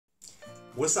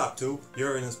What's up, tube?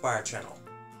 You're an Inspired channel.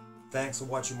 Thanks for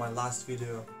watching my last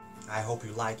video. I hope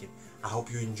you like it. I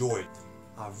hope you enjoy it.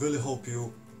 I really hope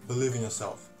you believe in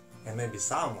yourself and maybe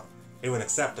someone even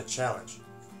accept the challenge.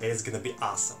 It's gonna be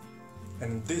awesome.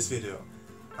 And in this video,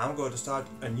 I'm going to start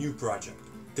a new project.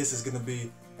 This is gonna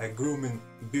be a grooming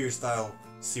beard style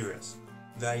series.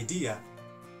 The idea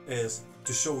is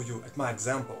to show you at my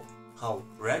example how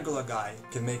regular guy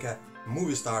can make a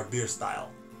movie star beard style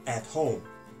at home.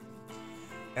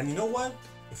 And you know what?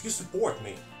 If you support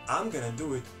me, I'm gonna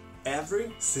do it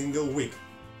every single week.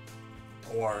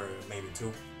 Or maybe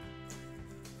two.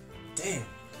 Damn,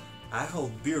 I hope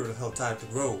beard will have time to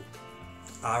grow.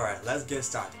 Alright, let's get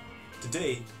started.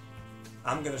 Today,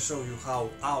 I'm gonna show you how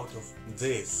out of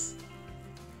this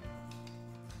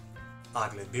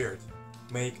ugly beard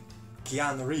make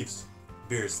Keanu Reeves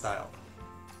beard style.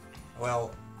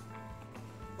 Well,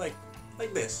 like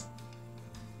this.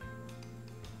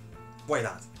 Why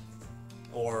not?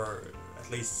 Or at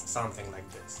least something like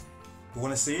this. You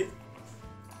wanna see it?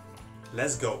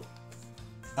 Let's go.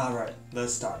 Alright,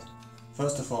 let's start.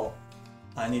 First of all,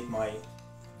 I need my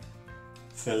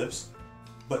Philips.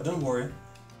 But don't worry,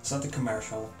 it's not a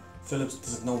commercial. Philips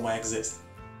doesn't know I exist.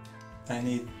 I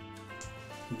need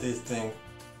this thing.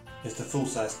 It's the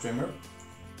full-size trimmer.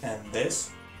 And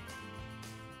this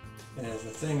is the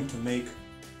thing to make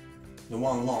the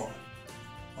one long.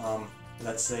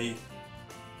 Let's say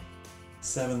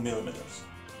 7 millimeters.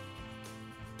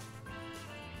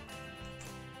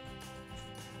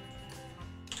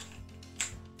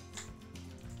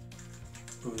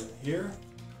 Put it here.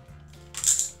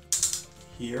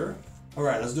 Here.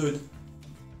 Alright, let's do it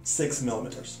 6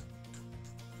 millimeters.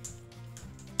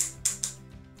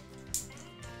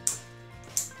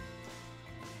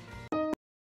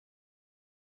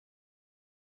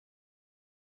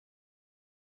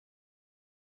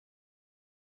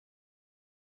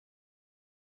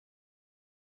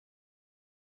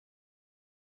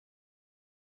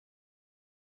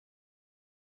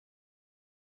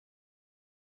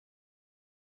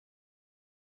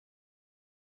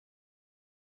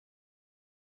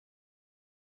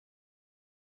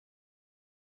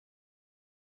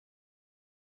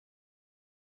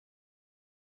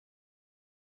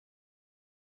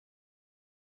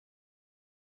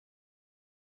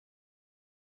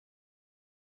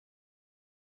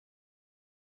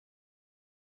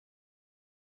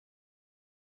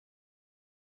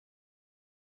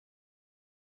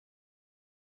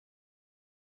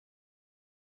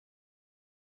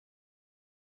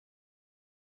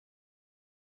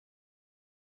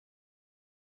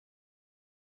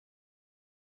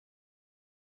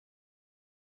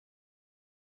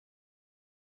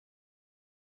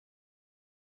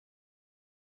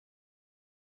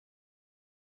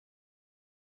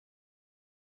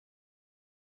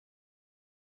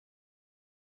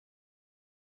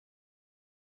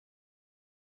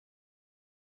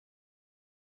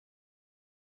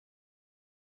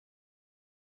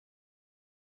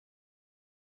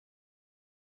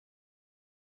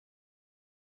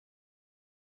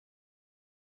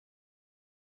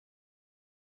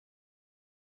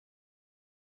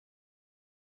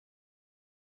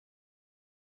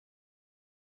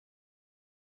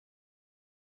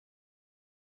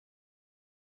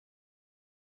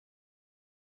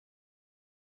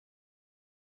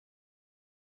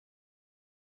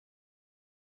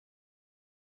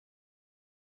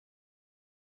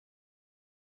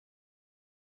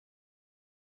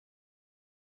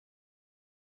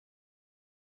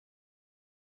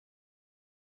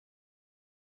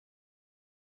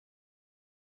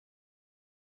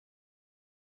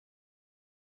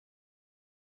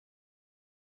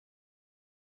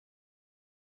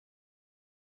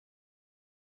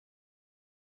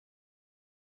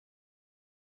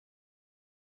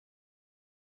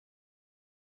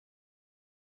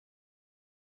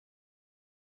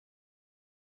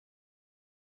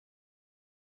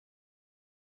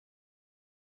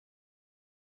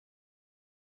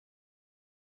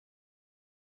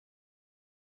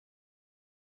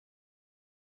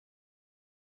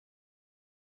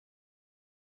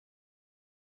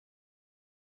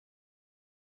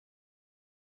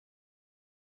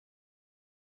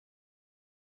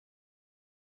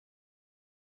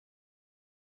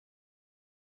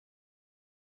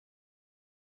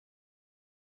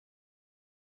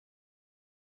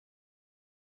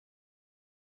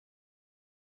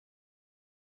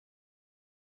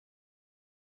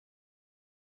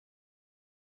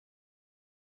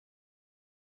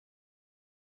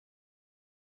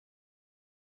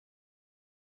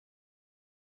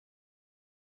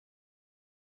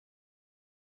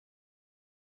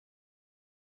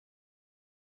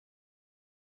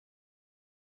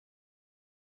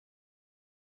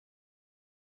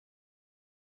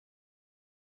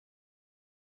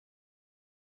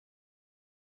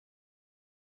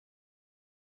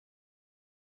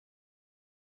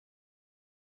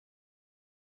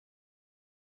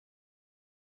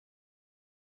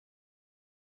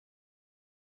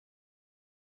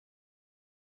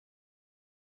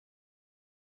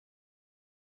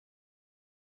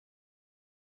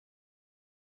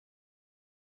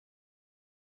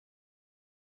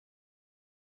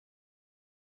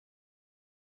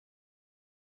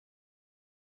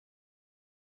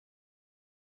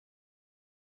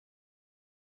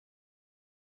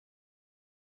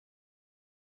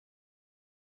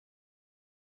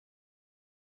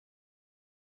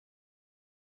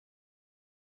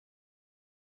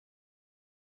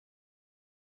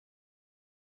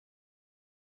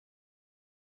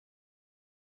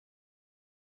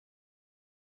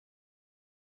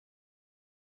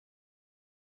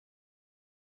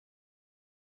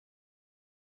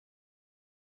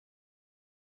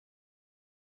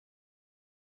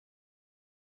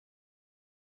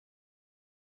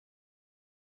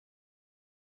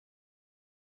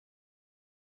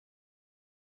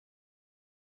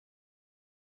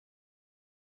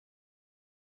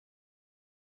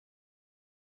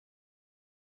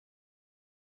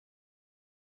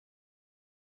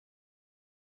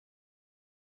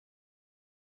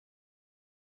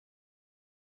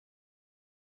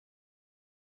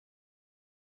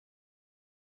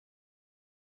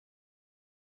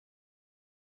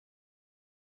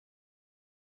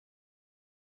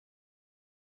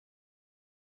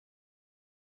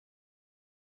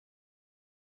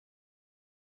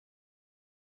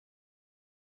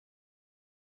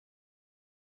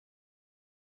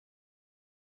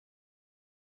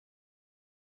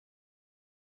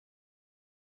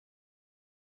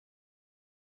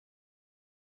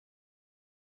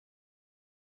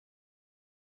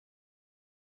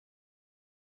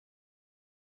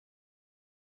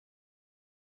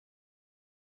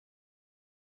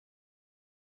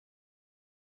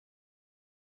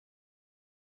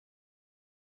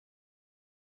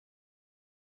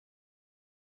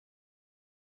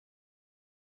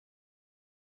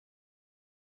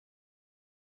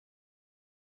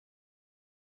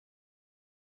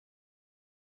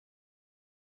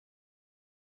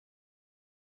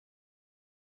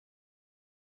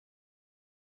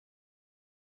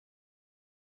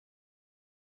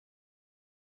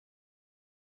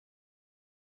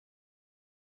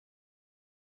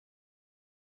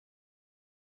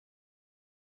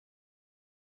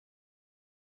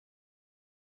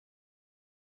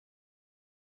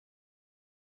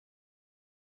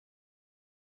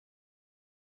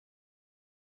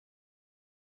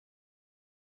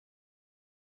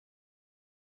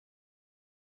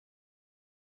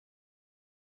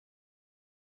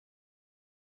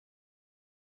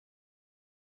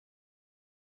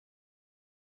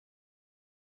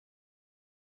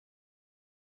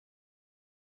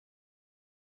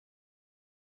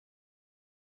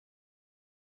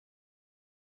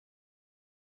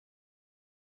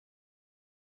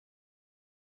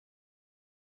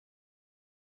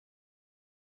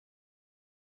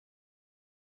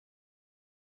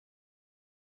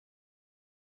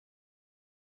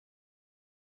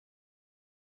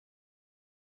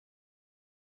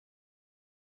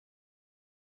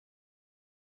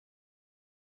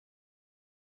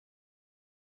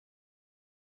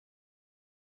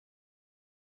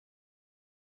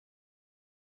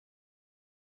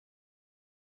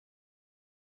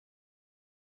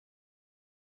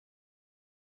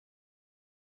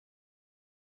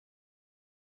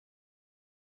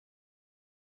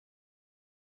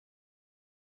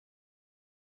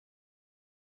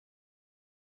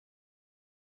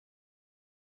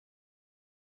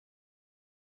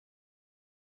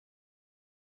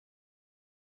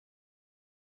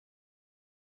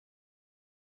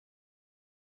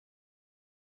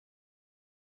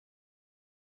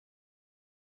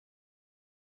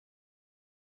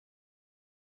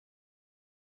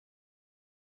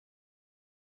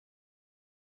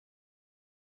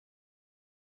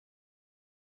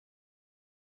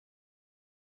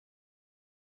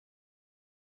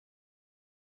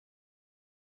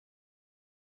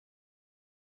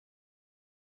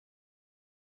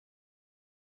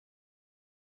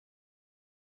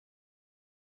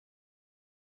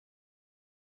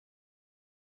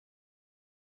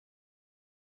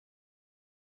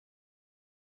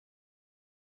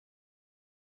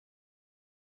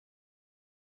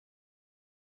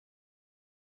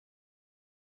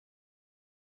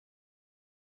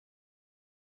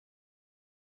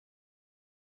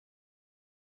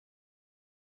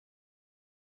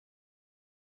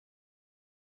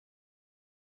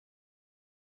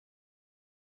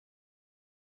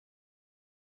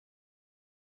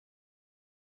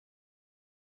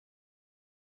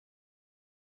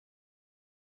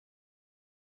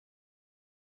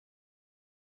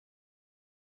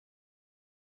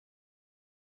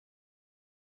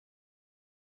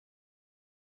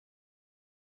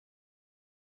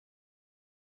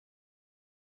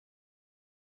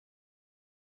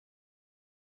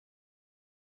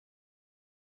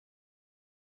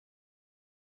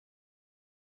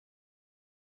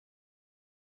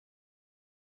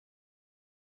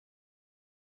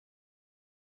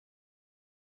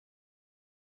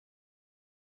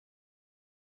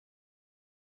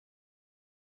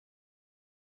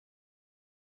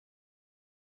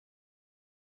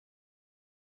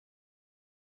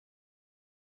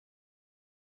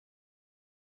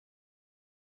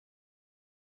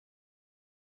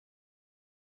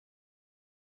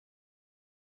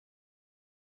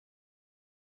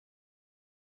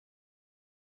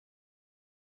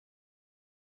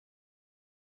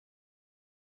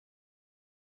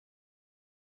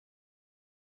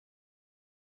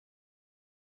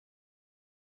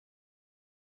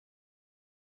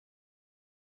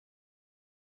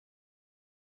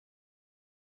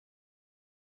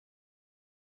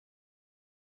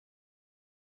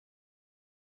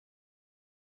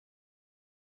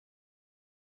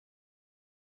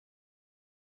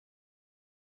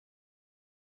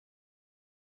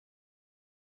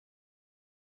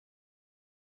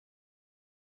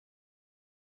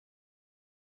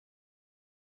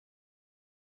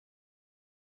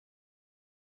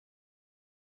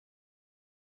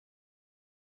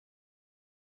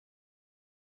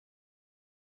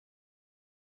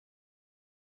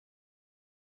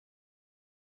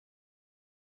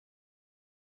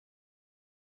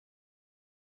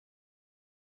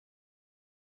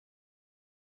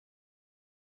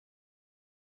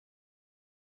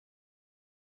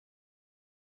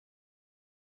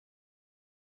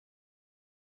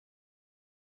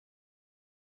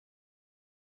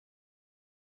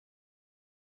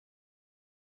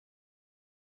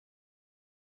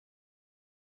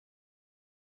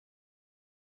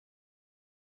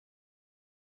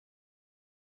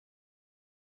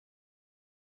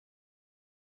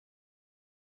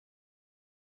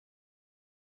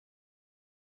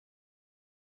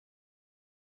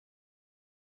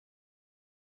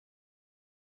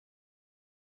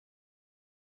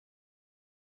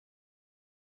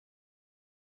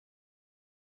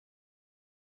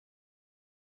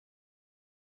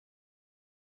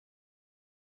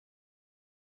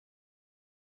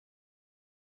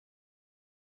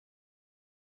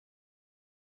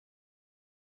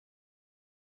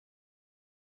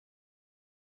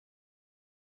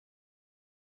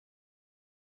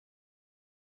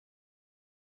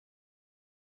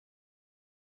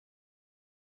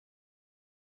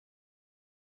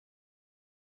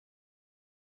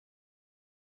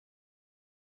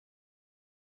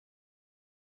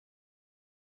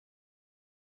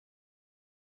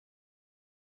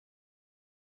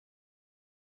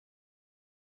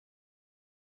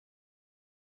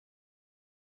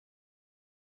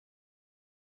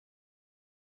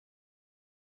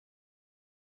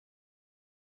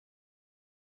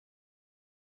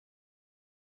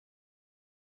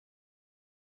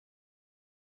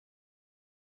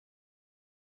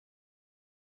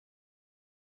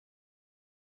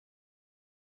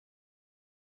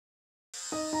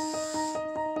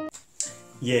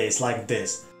 Yeah, it's like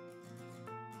this.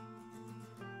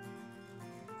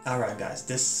 Alright guys,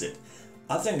 this is it.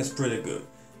 I think it's pretty good.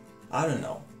 I don't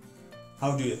know.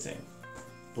 How do you think?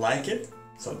 Like it?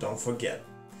 So don't forget.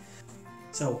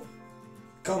 So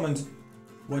comment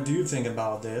what do you think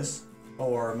about this,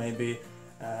 or maybe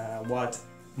what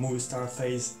movie star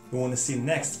face you want to see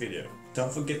next video.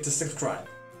 Don't forget to subscribe.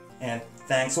 And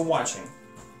thanks for watching.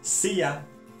 See ya!